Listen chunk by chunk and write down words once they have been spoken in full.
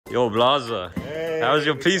Yo, Blaza. Hey, how's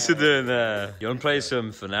your pizza doing there? You wanna play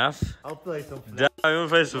some FNAF? I'll play some FNAF. You wanna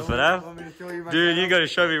play some FNAF? Want me to show you right Dude, now? you gotta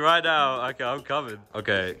show me right now. Okay, I'm coming.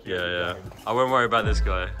 Okay, yeah. I won't worry about this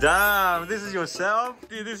guy. Damn, this is your setup?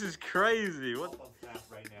 Dude, this is crazy. What?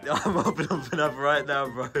 I'm opening up FNAF right now,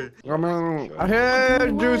 bro. Hey,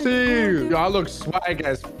 Joocie! Yo, I look swag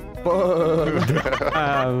as fuck.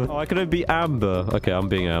 I could be Amber. Okay, I'm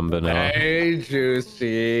being Amber now. Hey,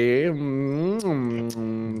 Joocie.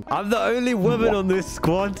 I'm the only woman on this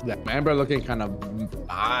squad. Yeah, Amber looking kind of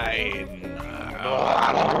fine. Yo,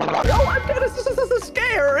 I'm kind of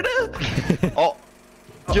scared. Oh.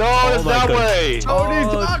 Yo, it's that way! Tony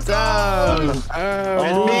tacos!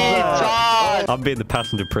 I'm being the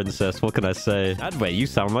passenger princess. What can I say? Wait, you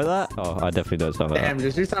sound like that? Oh, I definitely don't sound like Damn,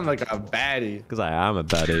 that. you sound like a baddie. Because I am a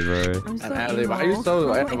baddie, bro. And Allie, why are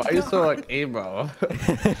you so like emo?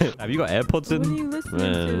 Have you got AirPods in? What are you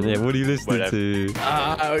listening to? Yeah, what are you listening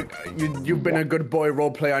to? You've been a good boy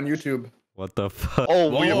roleplay on YouTube. What the fuck?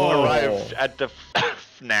 Oh, we have arrived at the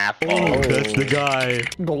FNAF. Oh, that's the guy.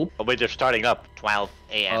 Gulp. Oh, wait, they're starting up. 12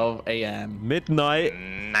 a.m. 12 a.m. Midnight.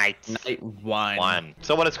 Night. Night 1.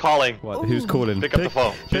 Someone is calling. What? Who's calling? Pick up the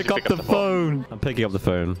phone. Pick up the phone. I'm picking up the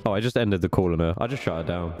phone. Oh, I just ended the call on her. I just shut her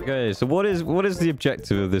down. Okay, so what is the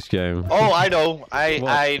objective of this game? Oh, I know. I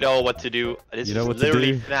What? know what to do. This You know is what to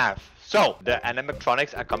literally do? FNAF. So, the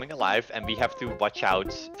animatronics are coming alive, and we have to watch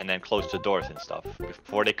out and then close the doors and stuff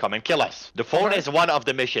before they come and kill us. The phone is one of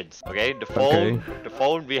the missions, okay? The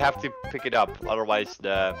phone, we have to pick it up, otherwise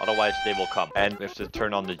they will come. And we have to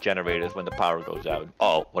turn on the generators when the power goes out.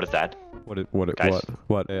 Oh, what is that? What?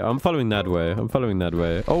 I'm following that way.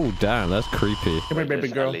 Oh, damn, that's creepy. Come here, baby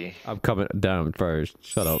Miss girl. Ellie. I'm coming down, bro.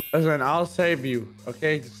 Shut up. Listen, I'll save you,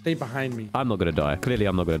 okay? Just stay behind me. I'm not gonna die. Clearly,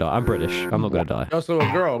 I'm not gonna die. I'm British. I'm not gonna die. You're also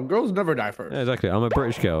a girl. Girls never die first. Yeah, exactly. I'm a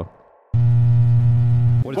British girl.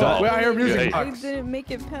 What is that? Wait, I hear a music Yeah, You box. didn't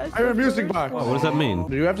make it past. I hear a the music first box. one. What does that mean?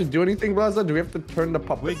 Do you have to do anything, Blaza? Do we have to turn the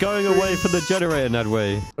puppet? We're going away from the generator,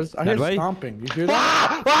 Nadway. I hear Nadway? stomping. You hear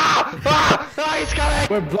that? He's coming!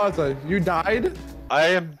 Wait, Blaza, you died? I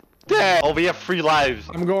am dead. Oh, we have 3 lives.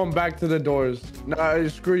 I'm going back to the doors. Nah,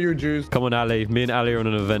 screw you, Juice. Come on, Ali. Me and Ali are on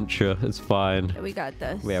an adventure. It's fine. We got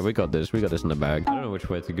this. Yeah, we got this. We got this in the bag. I don't know which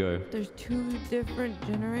way to go. There's 2 different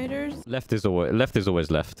generators. Left is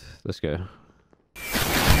always left. Let's go.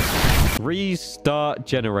 Restart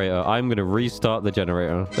generator. I'm gonna restart the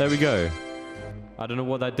generator. There we go. I don't know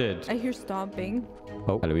what that did. I hear stomping.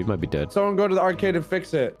 Oh, Ali, we might be dead. Someone go to the arcade and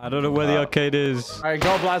fix it. I don't know where the arcade is. All right,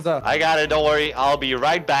 go, Blaza. I got it. Don't worry. I'll be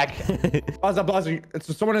right back. Blaza,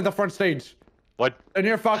 it's someone in the front stage. What? And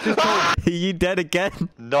near Fox's code. You dead again?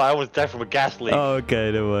 No, I was dead from a gas leak. Oh,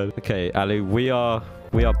 okay, never mind. Okay, Ali, we are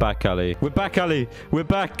back, Ali. We're back, Ali. We're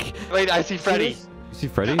back. Wait, I see Freddy. You see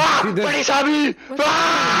Freddy? Freddy's on me!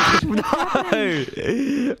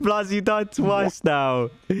 No! Blas, you died twice now.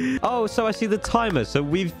 Oh, so I see the timer. So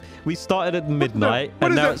we started at midnight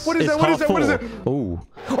What and is now it? it's What is it? half What is it? What is 4. it? Oh.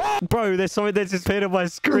 Bro, there's something that just appeared on my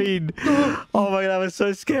screen. Oh my god, that was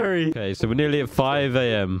so scary. Okay, so we're nearly at 5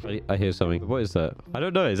 a.m. I hear something. What is that? I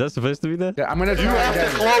don't know. Is that supposed to be there? Yeah, I'm gonna You try have to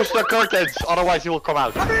again. close the curtains, otherwise he will come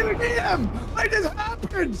out. I'm in him! Like this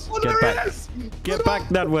happens! What Get there back. is? Get back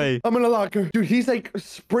that way. I'm in a locker. Dude, he's like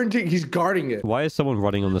sprinting. He's guarding it. Why is someone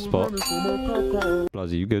running on the spot?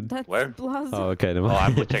 Blas, are you good? That's Where? Blaza. Oh, okay. Never Oh, mind.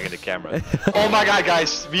 I'm protecting the camera. Oh my god,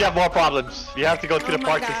 guys, we have more problems. We have to go to the my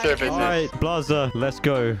parts and God. services. All right, Blaza, let's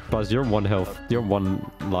go. Blaz, you're on 1 health. You're on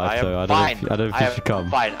 1 life, I so am I fine. don't know if you should come.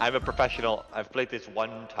 Fine, I'm a professional. I've played this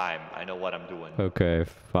 1 time. I know what I'm doing. Okay,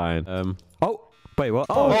 fine. Oh, wait, what?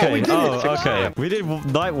 Oh, okay. we did it. 6 okay. a.m. We did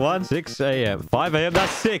night 1, 6 a.m. 5 a.m.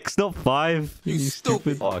 That's 6, not 5. You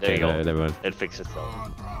stupid. Oh, There okay, you go. no, never mind. It fixes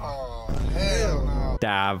itself.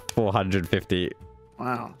 Damn, 450.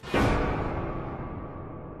 Wow.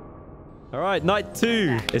 All right, night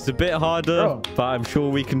 2. It's a bit harder, Oh. but I'm sure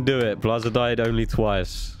we can do it. Blaza died only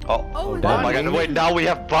twice. Oh, Oh, oh damn. my god, wait, now we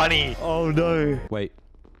have Bunny. Oh, no. Wait,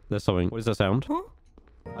 there's something. What is that sound? Huh?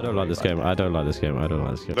 I don't like this game. I don't like this game. I don't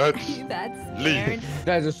like this game. That's That's Leave. scared.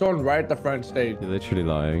 Guys, there's someone right at the front stage. You're literally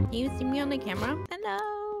lying. Can you see me on the camera? Hello.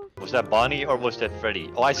 Was that Bonnie or was that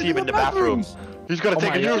Freddy? Oh, I see him in the bathroom. He's gonna Oh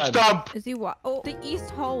take my a new God. stump. Is he what? Oh, the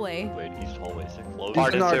east hallway. Wait, east hallway is it closed? He's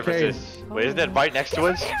Part in and the arcade. services. Wait, isn't that right next to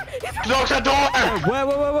us? Close the door!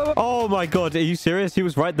 Where? Oh my god, are you serious? He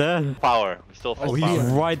was right there. Power. We still have Oh, he's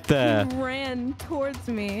power. right there. He ran towards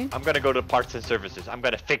me. I'm gonna go to parts and services. I'm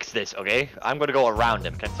gonna fix this, okay? I'm gonna go around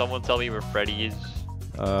him. Can someone tell me where Freddy is?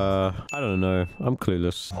 I don't know. I'm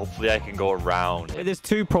clueless. Hopefully I can go around Hey, him. there's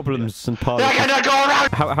 2 problems and parts. I cannot go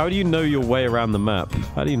around! How do you know your way around the map?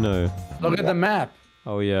 How do you know? Look at the map.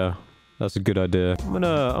 Oh, yeah. That's a good idea. I'm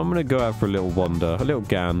gonna go out for a little wander, a little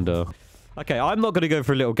gander. Okay, I'm not gonna go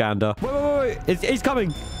for a little gander. Wait. He's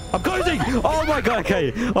coming. I'm closing. Oh my god.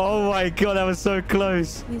 Okay. Oh my god, that was so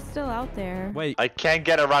close. He's still out there. Wait. I can't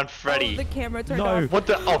get around Freddy. Oh, the camera turned No. off. What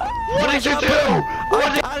the? Oh, what did you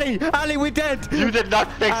do? Ali, we're dead. You did not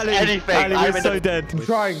fix anything. Ali, I'm we're in so the... dead. I'm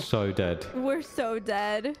trying. So dead. We're so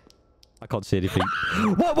dead. I can't see anything.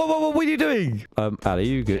 What are you doing? Ali,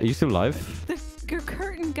 you good? Are you still alive? The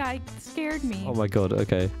curtain guy scared me. Oh my god,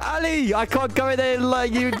 okay. Ali, I can't go in there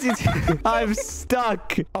like you did. I'm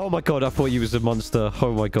stuck. Oh my god, I thought you was a monster.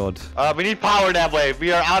 Oh my god. We need power that way.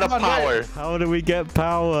 We are out of power. How do we get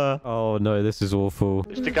power? Oh no, this is awful.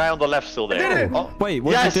 Is the guy on the left still there? did it. Oh. Wait,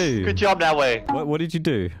 what Yes, did you do? good job that way. What did you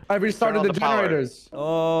do? I restarted Turn on the the power. generators.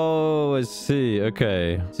 Oh, I see.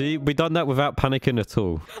 Okay. See, we done that without panicking at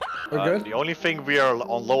all. We're good? The only thing we are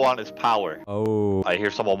on low on is power. Oh. I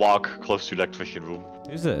hear someone walk close to the electrician room.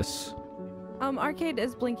 Who's this? Arcade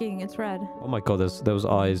is blinking. It's red. Oh my god, there was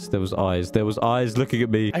eyes. There was eyes looking at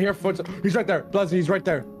me. I hear footsteps. He's right there. Blasi, he's right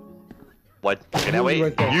there. What? Okay, that way.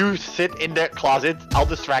 Right there. You sit in the closet. I'll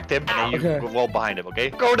distract him, and then you Okay. go behind him. Okay?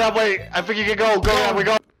 Go that way. I think you can go. Go that way.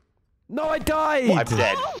 Go. No, I died. Oh, I'm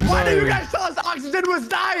dead. Why did you guys tell us oxygen was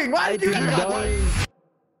dying? Why did you guys Go. Go.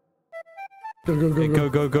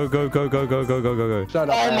 Shut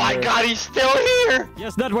up. Oh my God, he's still here.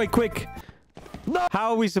 Yes, that way, quick. No.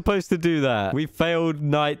 How are we supposed to do that? We failed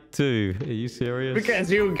night 2. Are you serious?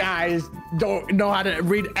 Because you guys don't know how to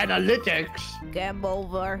read analytics. Game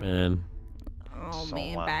over. Man. Oh So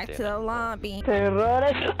man, what back did to the lobby.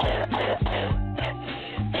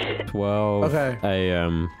 12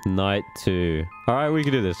 a.m. night 2. All right, we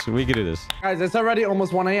can do this. Guys, it's already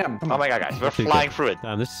almost 1 a.m. Come Oh on. my God, guys, we're flying through it.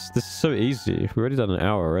 Damn, this is so easy. We've already done an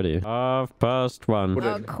hour already.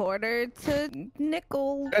 1:30. A quarter to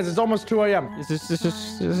nickel. Guys, it's almost 2 a.m. This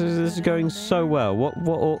is going so well.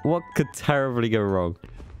 What could terribly go wrong?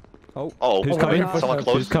 Oh, Who's Oh, coming? right. Someone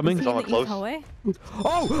close. Who's coming? Is he in Someone the east close. hallway?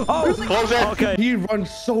 Oh! Close it. Okay. He runs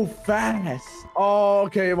so fast. Oh,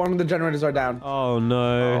 okay. One of the generators are down. Oh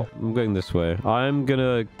no! I'm going this way. I'm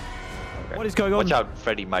gonna. What is going on? Watch out,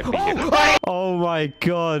 Freddy might be here. Oh my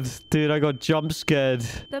god, dude! I got jump scared.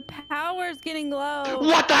 The power's getting low.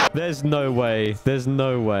 What the? There's no way. There's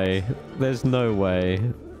no way. There's no way.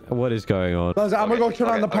 What is going on? Blasi, I'm gonna go turn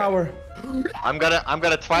on the power. I'm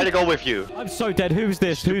gonna try to go with you. I'm so dead. Who's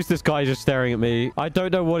this? Who's this guy just staring at me? I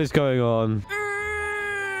don't know what is going on.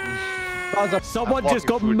 Blasi, Someone I'm just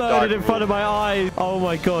got walking through murdered dark in front of my eyes. Oh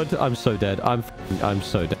my god, I'm so dead. I'm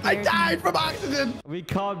so dead. I died from oxygen. We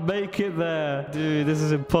can't make it there. Dude, this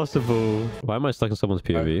is impossible. Why am I stuck in someone's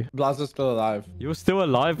POV? Blasi's still alive. You're still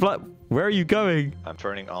alive? Like, where are you going? I'm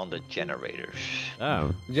turning on the generators.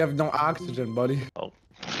 Oh. You have no oxygen, buddy. Oh.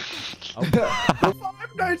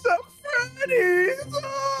 Five Nights at Freddy's.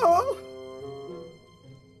 Oh.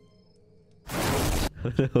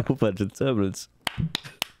 A whole bunch of turbulence.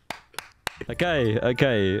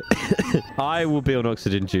 Okay. I will be on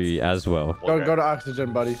oxygen duty as well. Go to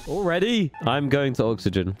oxygen, buddy. Already? I'm going to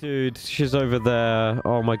oxygen. Dude, she's over there.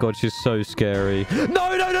 Oh my god, she's so scary. No!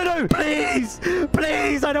 Please!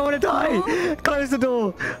 Please! I don't want to die! Close the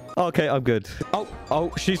door! Okay, I'm good.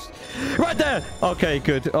 Oh, she's right there! Okay,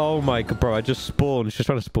 good. Oh my god, bro, I just spawned. She's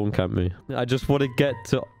trying to spawn camp me. I just want to get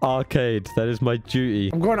to arcade. That is my duty.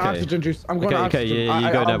 I'm going to Okay. oxygen juice. I'm going to Okay, oxygen. yeah,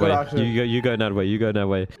 you go I'll that go to way. oxygen. You go that way. You go that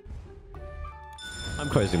way. I'm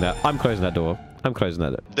closing that. I'm closing that door. I'm closing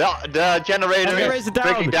that door. The generator Generators is are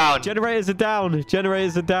down. breaking down. Generators are down.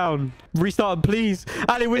 Generators are down. Restart them, please.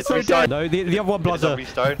 Ali, we're It's so restart. dead. No, the other one, It is a Bluzzer.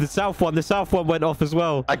 restart. The south one went off as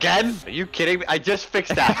well. Again? Are you kidding me? I just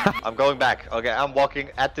fixed that. I'm going back. Okay, I'm walking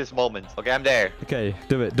at this moment. Okay, I'm there. Okay,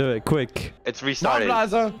 do it, quick. It's No, restarted.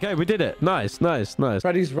 Blasi. Okay, we did it. Nice.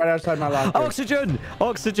 Freddy's right outside my locker. Oxygen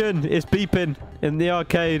is beeping in the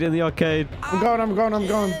arcade. I'm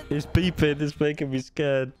going. It's beeping. It's making me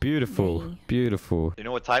scared. Beautiful. You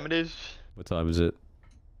know what time it is? What time is it?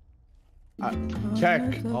 Check.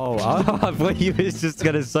 Oh, I thought you was just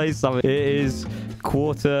gonna say something. It is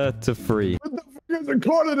 2:45. It's a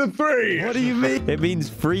 2:45. What do you mean? It means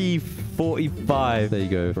 3:45. There you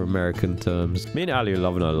go, for American terms. Me and Ali are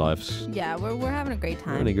loving our lives. Yeah, we're having a great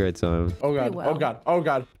Having a time. great time. Oh god. Pretty well. Oh god. Oh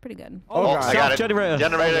god. Pretty good. Oh I god. got it. Generator.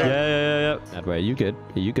 Generator. Yeah. Nadway, are you good?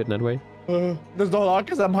 Are you good, Nadway? There's no lock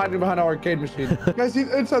because I'm hiding behind an arcade machine. Guys, he's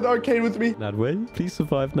inside the arcade with me. Nadway, please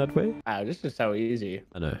survive, Nadway. Ah, this is so easy.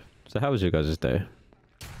 I know. So how was your guys' day?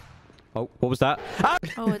 Oh, what was that? Ah!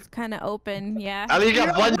 Oh, it's kind of open. Yeah. Ali, you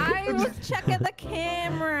got one. I was checking the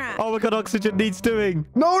camera. Oh my god, oxygen needs doing.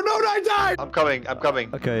 No, I died. I'm coming.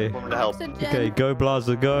 Okay. I'm to help. Oxygen. Okay, go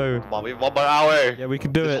Blaza, go. Come on, we have 1 more hour. Yeah, we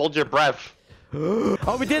can do Just it. hold your breath.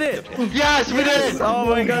 Oh, we did it. Yes, we did it. Oh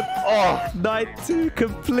my god. Oh, Night 2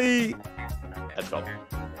 complete. let's go.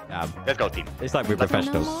 Damn. Let's go, team. It's like we're Like no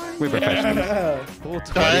professionals. more. We're professionals.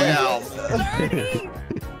 420. Damn. 30.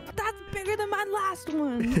 That's bigger than my last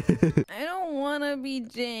one. I don't want to be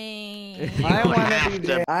Jane. I want to be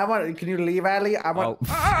Jay. I want. Can you leave, Ali? I want.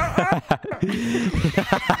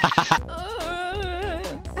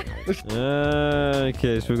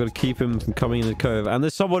 Okay, so we've got to keep him from coming in the cove. And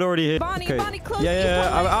there's someone already here. Bonnie, Okay. Bonnie, close Yeah, these yeah,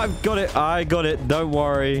 doors. I've got it. I got it. Don't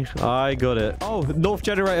worry. I got it. Oh, north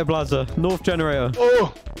generator, Blaza. North generator.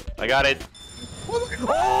 Oh, I got it.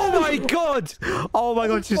 Oh my god! Oh my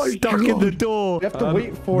god, she's stuck in the door. You have to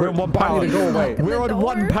wait for We're on one power. Bonnie to go away. We're The on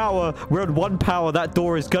one door? power. We're on one power. That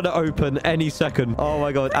door is gonna open any second. Oh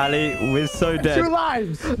my god, Ali, we're so dead. 2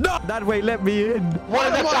 lives. No, that way, let me in. What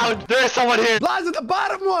is that sound? There's someone here. Blaza, the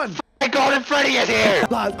bottom one. My Golden Freddy is here.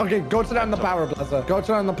 Blaza, okay, go turn on the power, Blaza. Go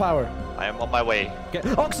turn on the power. I am on my way. Get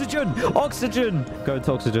oxygen! Oxygen! Going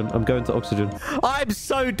to oxygen. I'm going to oxygen. I'm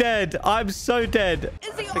so dead. I'm so dead.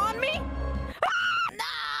 Is he on me?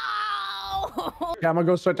 No! Yeah, I'm gonna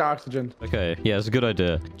go straight to oxygen. Okay, yeah, it's a good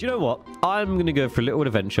idea. Do you know what? I'm gonna go for a little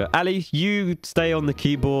adventure. Ali, you stay on the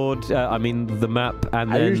keyboard. I mean, the map,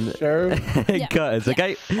 and Are then you sure? Yeah. cutters.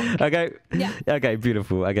 Okay, okay, Yeah. okay.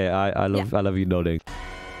 Beautiful. Okay, I love you nodding.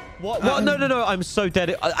 What? What? No, no, no! I'm so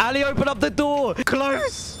dead. Ali, open up the door.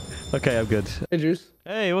 Close. Okay, I'm good. Hey, Juice.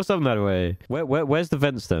 Hey, what's up that way? Where's the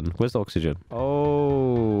vents then? Where's the oxygen?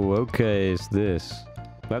 Oh, okay, it's this.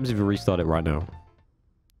 What happens if you restart it right now?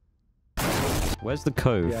 Where's the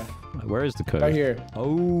cove? Yeah. Where is the cove? Right here.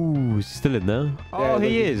 Oh, he's still in there? Oh, look,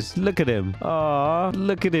 he is. Look at him. Oh,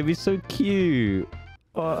 look at him. He's so cute.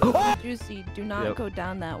 Oh. Joocie, do not Yep. go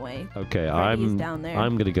down that way. Okay, Freddy's down there.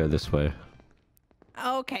 I'm gonna go this way.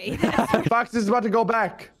 Okay. Fox is about to go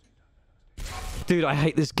back. Dude, I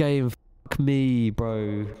hate this game. Fuck me,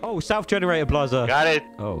 bro. Oh, South Generator Plaza. Got it.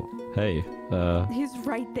 Oh, hey. He's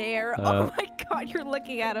right there. Oh my god, you're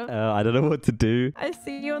looking at him. I don't know what to do. I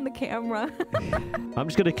see you on the camera. I'm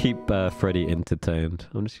just gonna keep Freddy entertained.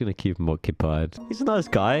 I'm just gonna keep him occupied. He's a nice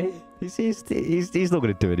guy. He's not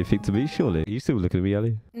gonna do anything to me, surely. Are you still looking at me,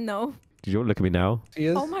 Ali? No. Did you want to look at me now? He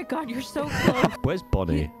is. Oh my god, you're so close. Where's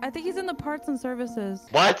Bonnie? I think he's in the parts and services.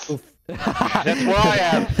 What? That's where I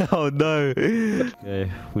am. Oh no.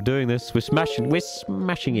 Okay, we're doing this. We're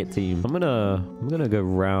smashing it, team. I'm gonna go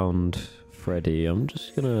round Freddy.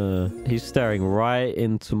 He's staring right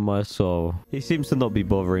into my soul. He seems to not be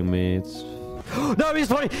bothering me. It's no, he's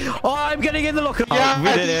funny. Oh, I'm getting in the locker. Yes! Oh,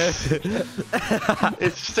 we did it.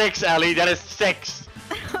 It's 6, Ali. That is 6.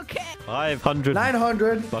 Okay. 500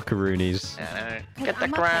 900. buckaroonies. Get the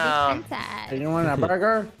ground. You want a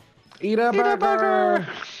burger? Eat a burger.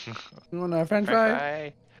 You want a French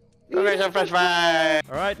fry? Go get some French fry.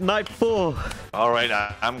 All right, night 4. All right,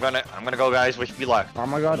 I'm gonna go, guys. Wish me luck. I'm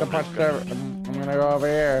gonna go to punch there. I'm gonna go over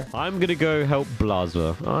here. I'm gonna go help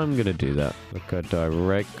Blaza. I'm gonna do that. Look her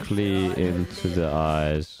directly into the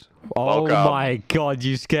eyes. Oh Welcome. my god,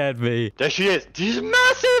 you scared me. There she is. She's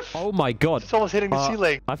massive. Oh my god. It's almost hitting the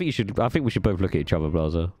ceiling. I think we should both look at each other,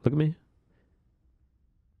 Blaza. Look at me.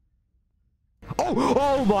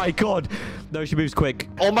 Oh my god. No, she moves quick.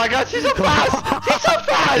 Oh my god, she's so fast. She's so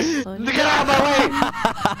fast. Get out of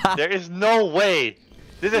my way. There is no way.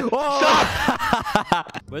 This is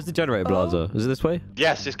stop. Where's the generator, Blaza? Is it this way?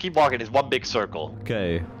 Yes, just keep walking. It's one big circle.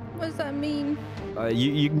 Okay. What does that mean?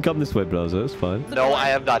 You can come this way, Blaza. It's fine. No, I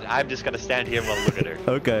am not. I'm just gonna stand here and look at her.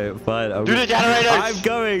 Okay, fine. Do the generators. I'm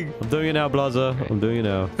going. I'm doing it now, Blaza. I'm doing it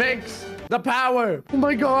now. Fix the power. Oh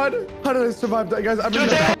my god. How did I survive that, guys? I'm in the Joocie!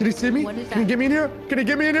 back. Did he see me? What is Can you that? get me in here? Can you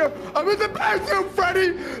get me in here? I'm in the bathroom,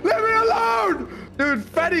 Freddy. Leave me alone. Dude,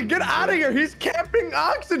 Freddy, get out of here. He's camping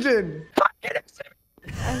oxygen.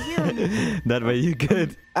 I hear him. That way you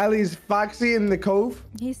good. Ali's Foxy in the cove.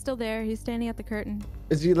 He's still there. He's standing at the curtain.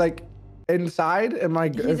 Is he like inside? Am I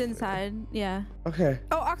good? He's inside. Yeah. Okay.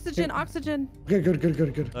 Oh, oxygen, oxygen. Okay, good.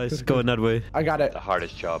 Nice. Good, Go good. on that way. I got it. The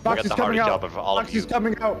hardest job. I Foxy's got the coming hardest out. job of all of you. Foxy's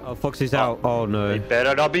coming out. Oh, Foxy's out. Oh no. They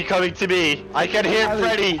better not be coming to me. I can hear Ali,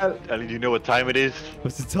 Freddy. Ali. Ali, do you know what time it is?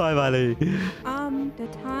 What's the time, Ali? The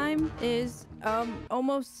time is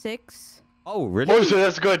almost 6. Oh, really? Oh, so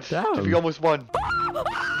that's good. Damn. We almost won.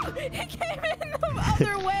 He came in the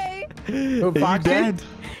other way. Who, Are you Foxy? dead?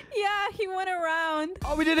 Yeah, he went around.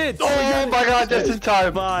 Oh, we did it. Oh my god, just in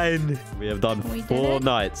time. Fine. We have done We did 4 it.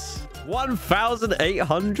 nights.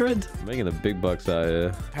 1,800? Making the big bucks out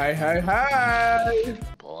here. Hey, hey, hey.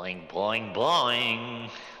 Boing, boing, boing.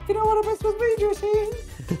 You know what am I supposed to be,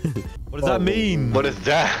 Joocie? What does that mean? What is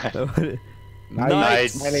that?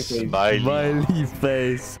 Nice. Smiley face. Smiley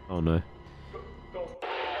face. Oh no.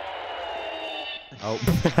 Oh.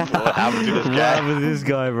 What happened to this What guy? happened to this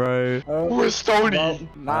guy, bro? Who is Stony? Well,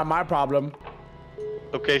 not my problem.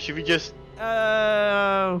 Okay, should we just...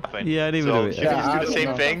 Yeah, I didn't even do it. Should we just do the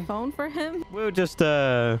same thing? Phone for him. We'll just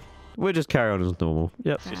carry on as normal.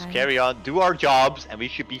 Yep. Just carry on, do our jobs, and we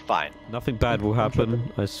should be fine. Nothing bad will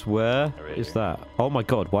happen, I swear. Alright. Is that? Oh my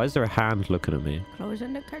god, why is there a hand looking at me?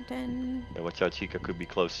 Closing the curtain. Yeah, watch out, Chica could be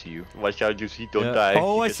close to you. Watch out, Joocie, don't Yeah. die.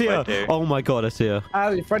 Oh, I Chica's see her. right there. Oh my god, I see her.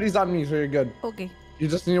 Ali, Freddy's on me, so you're good. Okay. You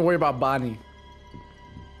just need to worry about Bonnie.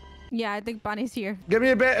 Yeah, I think Bonnie's here. Give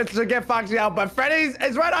me a bit to get Foxy out, but Freddy's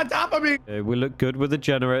is right on top of me. Okay, we look good with the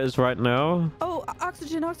generators right now. Oh,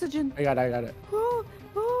 oxygen, oxygen. I got it.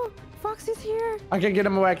 Oh, Foxy's here. I can get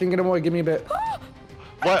him away. Give me a bit.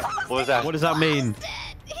 What? What was that? What does that mean?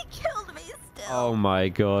 He killed me still. Oh my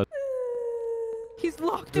god. He's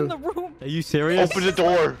locked in the room. Are you serious? Open the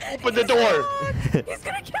door! Open the door! He's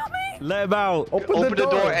gonna kill me. Let him out. Open Open the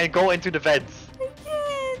door and go into the vents. I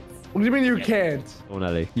can't. What do you mean you can't? Oh,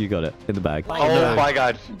 Nelly, you got it. In the bag. Oh, no. my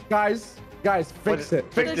god. Guys, fix it.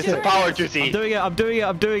 Fix This it. is power, I'm Joocie. doing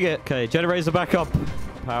it. Okay, generators are back up.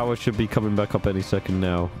 Power should be coming back up any second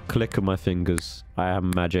now. Click on my fingers. I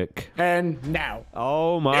am magic. And now.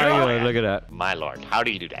 Oh my god, look at that. My lord, how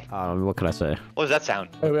do you do that? What can I say? What was that sound?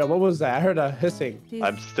 Wait, what was that? I heard a hissing.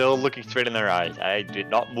 I'm still looking straight in her eyes. I did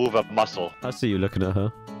not move a muscle. I see you looking at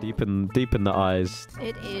her. Deep in the eyes.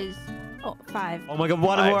 It is 5. Oh my god,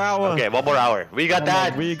 one Nice. more hour. Okay, 1 more hour. We got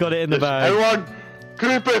that. We got it in the Just bag. Everyone,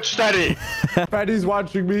 keep it steady. Freddy's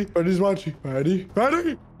watching me. Freddy's watching. Freddy.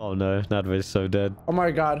 Oh no, Nadva is so dead. Oh my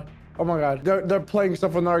god. They're playing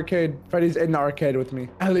stuff in the arcade. Freddy's in the arcade with me.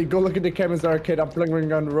 Ali, go look at the cameras in the arcade. I'm playing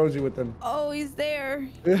Ring on Rosie with them. Oh, he's there.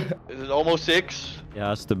 Is it almost 6? Yeah,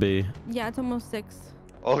 has to be. Yeah, it's almost 6.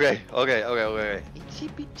 Okay.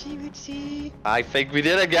 I think we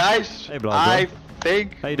did it, guys. Hey, Blanca. I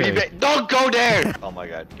think How you we doing? did. Don't go there. Oh my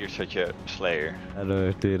god, you're such a slayer.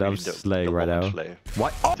 Hello, dude. I'm You're the slaying right now. slayer.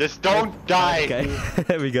 What? Oh, Just don't die. okay.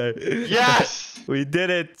 There we go. Yes. We did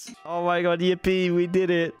it. Oh my god, yippee. We did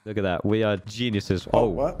it. Look at that. We are geniuses. Oh,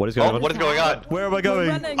 what? what is going Oh, on? what is going on? Where am I We're going?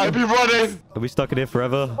 running. I've been running. Are we stuck in here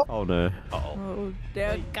forever? Oh no. Uh-oh. Oh,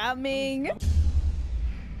 they're coming.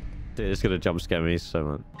 Dude, it's gonna jump scare me so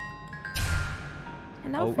much.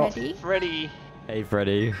 Hello, Oh. Freddy. Freddy. Hey,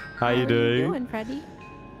 Freddy. How you How are doing? you doing, Freddy?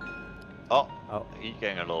 Oh, Oh. he's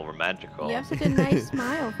getting a little romantical. You have such a nice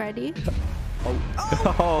smile, Freddy.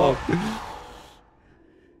 Oh.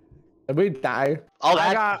 Did we die? All I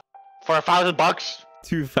that got... for $1,000.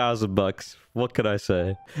 2,000 bucks. What can I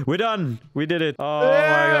say? We're done. We did it. Oh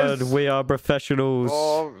Yes! my god. We are professionals.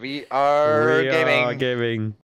 Oh, we are We gaming. are gaming.